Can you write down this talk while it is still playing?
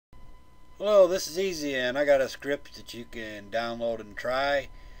Hello, this is Easy, and I got a script that you can download and try,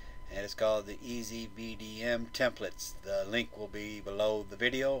 and it's called the EZ VDM Templates. The link will be below the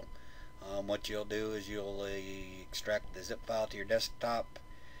video. What you'll do is you'll extract the zip file to your desktop.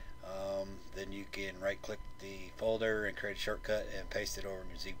 Then you can right-click the folder and create a shortcut and paste it over in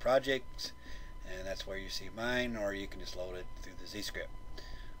your Z projects, and that's where you see mine, or you can just load it through the Z script.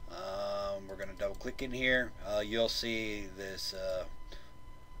 We're going to double-click in here. You'll see this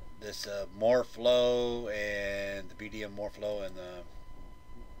morph flow and the BDM morph flow and the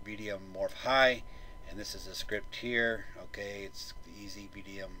BDM morph high, and this is a script here. Okay, it's the EZ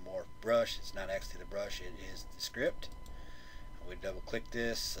VDM morph brush. It's not actually the brush, it is the script. We double click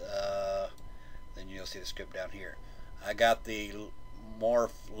this, then you'll see the script down here. I got the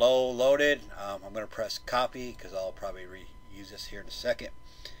morph low loaded. I'm going to press copy because I'll probably reuse this here in a second.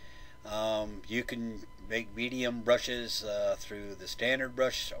 You can make BDM brushes through the standard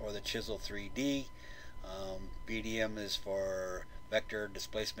brush or the Chisel 3D. BDM is for vector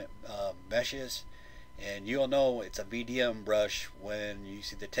displacement meshes, and you'll know it's a BDM brush when you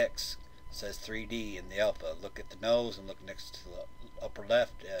see the text says 3D in the alpha. Look at the nose and look next to the upper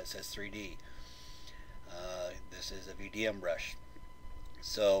left, it says 3D. This is a VDM brush.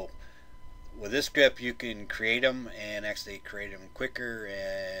 So with this script you can create them and actually create them quicker,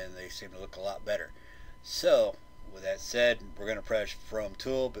 and they seem to look a lot better. So with that said, we're going to press from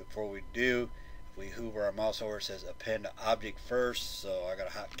tool. Before we do, if we hover our mouse over, it says append to object first. So I got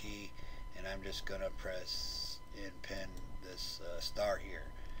a hotkey and I'm just going to press and pin this star here.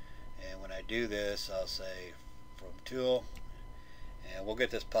 And when I do this, I'll say from tool, and we'll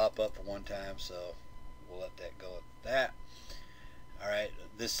get this pop up for one time, so we'll let that go at that. Alright,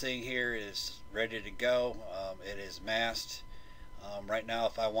 this thing here is ready to go. It is masked. Right now,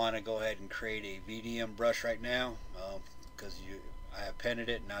 if I want to go ahead and create a VDM brush right now, because I appended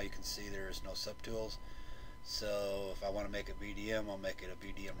it, now you can see there is no subtools. So if I want to make a VDM, I'll make it a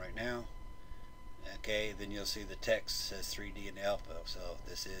VDM right now. Okay, then you'll see the text says 3D in the alpha, so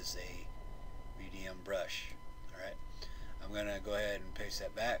this is a VDM brush. Alright, I'm going to go ahead and paste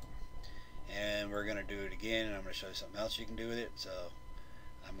that back, and we're going to do it again, and I'm going to show you something else you can do with it. So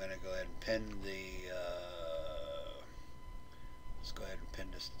I'm going to go ahead and pin the let's go ahead and pin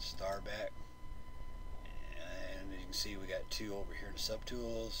this star back, and as you can see we got two over here in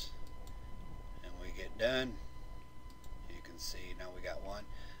subtools, and we get done. You can see now we got one.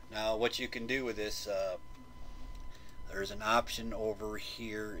 Now what you can do with this, there's an option over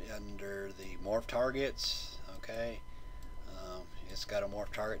here under the morph targets. Okay, it's got a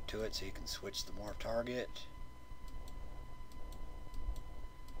morph target to it, so you can switch the morph target.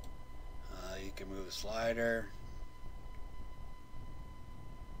 You can move the slider.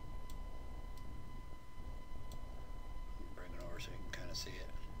 Bring it over so you can kind of see it,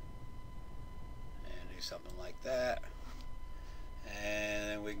 and do something like that. And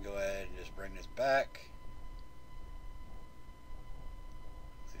then we can go ahead and just bring this back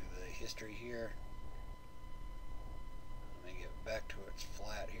through the history here. Let me get back to its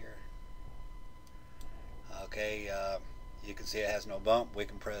flat here. Okay, you can see it has no bump. We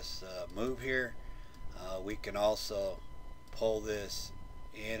can press move here. We can also pull this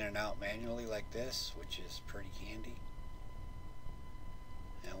in and out manually like this, which is pretty handy.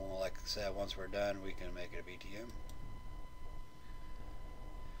 And we'll, like I said, once we're done, we can make it a VDM.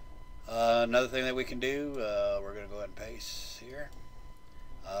 Another thing that we can do, we're going to go ahead and paste here.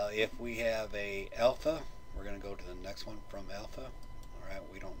 If we have a alpha, we're going to go to the next one from alpha. Alright,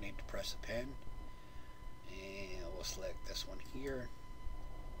 we don't need to press a pen. And we'll select this one here.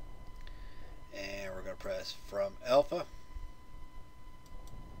 And we're going to press from alpha.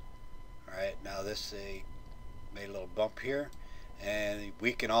 Alright, now this made a little bump here. And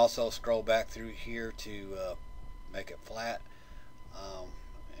we can also scroll back through here to make it flat.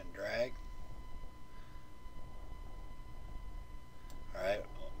 And drag. Alright,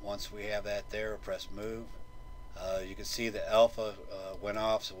 once we have that there, we'll press move. You can see the alpha went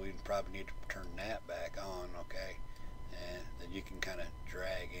off, so we probably need to turn that back on. Okay, and then you can kind of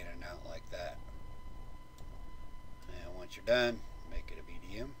drag in and out like that. And once you're done, make it a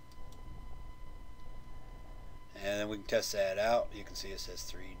VDM. And then we can test that out. You can see it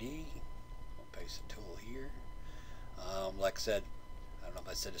says 3D. We'll paste the tool here. Like I said, I don't know if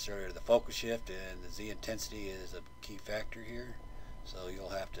I said this earlier, the focus shift and the Z intensity is a key factor here. So you'll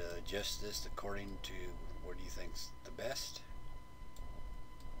have to adjust this according to what you think's the best.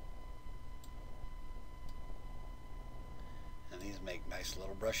 And these make nice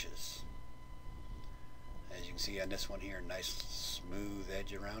little brushes. As you can see on this one here, nice smooth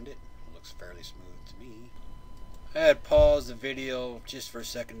edge around it. Looks fairly smooth to me. I had paused the video just for a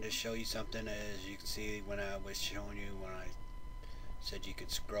second to show you something. As you can see, when I was showing you, when I said you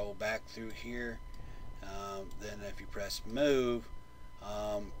could scroll back through here, then if you press move,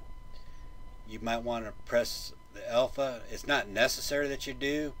 you might want to press the alpha. It's not necessary that you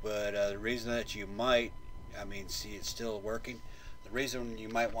do, but the reason that you might, see it's still working. The reason you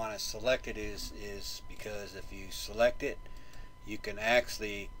might want to select it is because if you select it, you can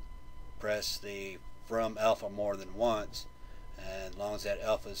actually press the from alpha more than once, and as long as that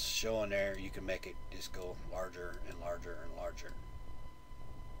alpha is showing there, you can make it just go larger and larger and larger.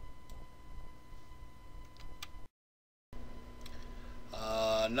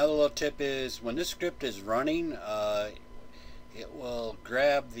 Another little tip is when this script is running, it will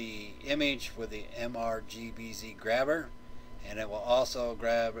grab the image with the MRGBZ grabber, and it will also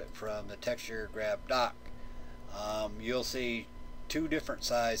grab it from the texture grab dock. You'll see two different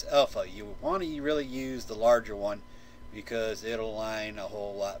size alpha. You want to really use the larger one because it'll align a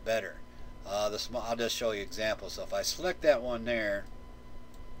whole lot better. I'll just show you examples. So if I select that one there,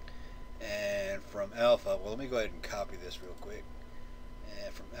 and from alpha, well, let me go ahead and copy this real quick.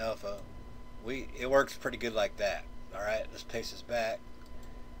 And from alpha, it works pretty good like that. All right, let's paste this back,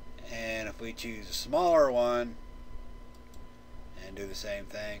 and if we choose a smaller one and do the same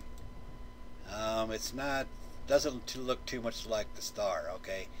thing, doesn't look too much like the star.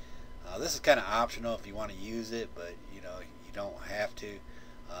 Okay, this is kind of optional if you want to use it, but you don't have to.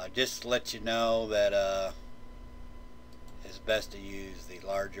 Just to let you know that it's best to use the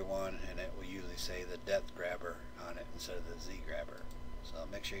larger one, and it will usually say the depth grabber on it instead of the Z grabber. So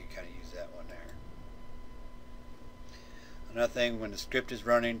make sure you kind of use that one there. Another thing, when the script is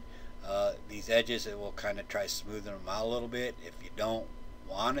running, these edges, it will kind of try smoothing them out a little bit. If you don't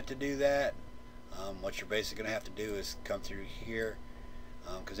want it to do that, what you're basically going to have to do is come through here,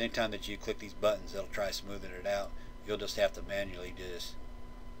 because anytime that you click these buttons, it'll try smoothing it out. You'll just have to manually just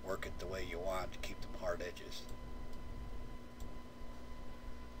work it the way you want to keep them hard edges.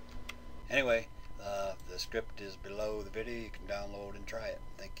 Anyway, the script is below the video. You can download and try it.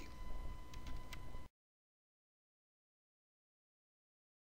 Thank you.